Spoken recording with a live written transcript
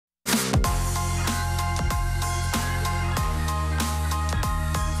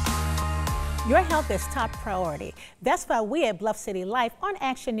Your health is top priority. That's why we at Bluff City Life on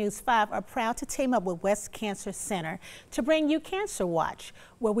Action News 5 are proud to team up with West Cancer Center to bring you Cancer Watch,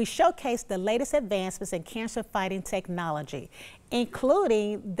 where we showcase the latest advancements in cancer fighting technology,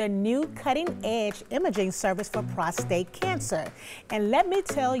 including the new cutting-edge imaging service for prostate cancer. And let me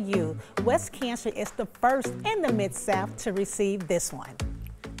tell you, West Cancer is the first in the Mid-South to receive this one.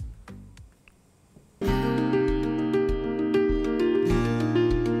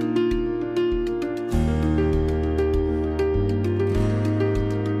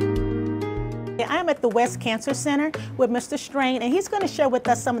 I'm at the West Cancer Center with Mr. Strain, and he's going to share with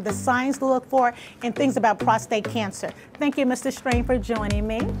us some of the signs to look for and things about prostate cancer. Thank you, Mr. Strain, for joining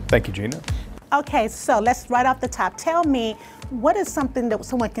me. Thank you, Gina. Okay, so let's right off the top. Tell me, what is something that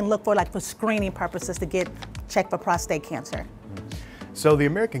someone can look for, like for screening purposes, to get checked for prostate cancer? So the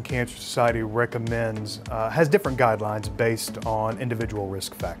American Cancer Society recommends, has different guidelines based on individual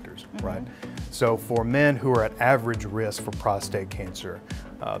risk factors, right? So for men who are at average risk for prostate cancer,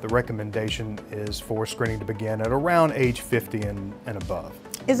 the recommendation is for screening to begin at around age 50 and above.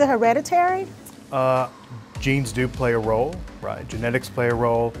 Is it hereditary? Genes do play a role, right? Genetics play a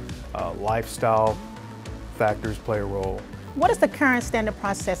role, lifestyle factors play a role. What is the current standard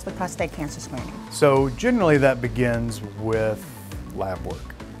process for prostate cancer screening? So generally that begins with lab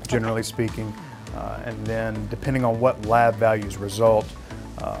work, generally speaking, and then depending on what lab values result,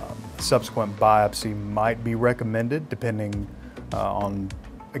 subsequent biopsy might be recommended depending on,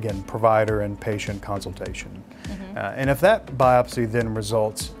 again, provider and patient consultation. And if that biopsy then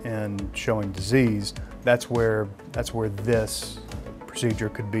results in showing disease, that's where this procedure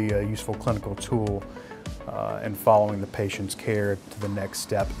could be a useful clinical tool in following the patient's care to the next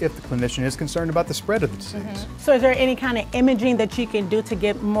step if the clinician is concerned about the spread of the disease. So is there any kind of imaging that you can do to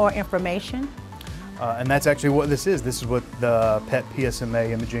get more information? And that's actually what this is. This is what the PET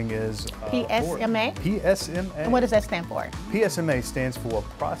PSMA imaging is PSMA? for. PSMA. And what does that stand for? PSMA stands for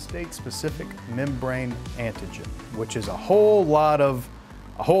prostate-specific membrane antigen, which is a whole lot of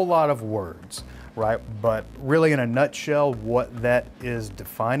words, right? But really, in a nutshell, what that is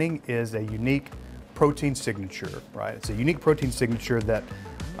defining is a unique protein signature, right? It's a unique protein signature that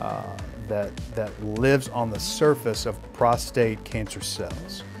lives on the surface of prostate cancer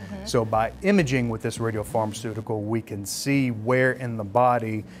cells. So by imaging with this radiopharmaceutical, we can see where in the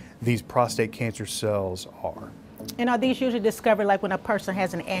body these prostate cancer cells are. And are these usually discovered like when a person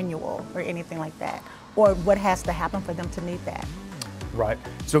has an annual or anything like that? Or what has to happen for them to need that? Right.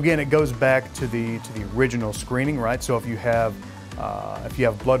 So again, it goes back to the original screening, right? So if you have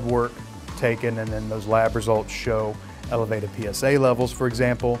blood work taken and then those lab results show elevated PSA levels, for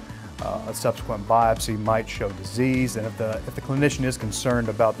example, a subsequent biopsy might show disease, and if the clinician is concerned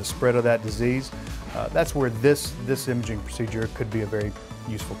about the spread of that disease, that's where this imaging procedure could be a very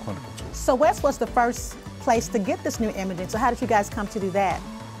useful clinical tool. So West was the first place to get this new imaging, so how did you guys come to do that?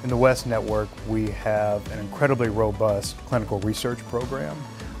 In the West Network, we have an incredibly robust clinical research program,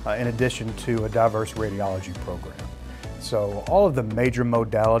 in addition to a diverse radiology program. So all of the major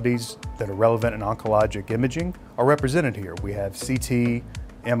modalities that are relevant in oncologic imaging are represented here. We have CT,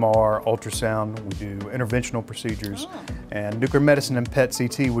 MR, ultrasound, we do interventional procedures, and nuclear medicine and PET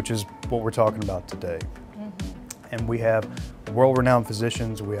CT, which is what we're talking about today. And we have world-renowned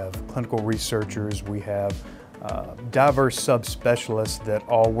physicians, we have clinical researchers, we have diverse subspecialists that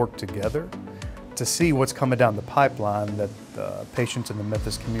all work together to see what's coming down the pipeline that patients in the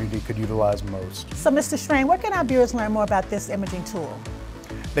Memphis community could utilize most. So Mr. Strain, where can our viewers learn more about this imaging tool?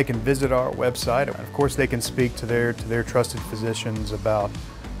 They can visit our website, and of course they can speak to their trusted physicians about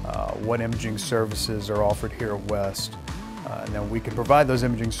what imaging services are offered here at West. And then we can provide those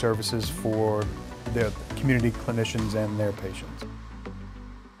imaging services for the community clinicians and their patients.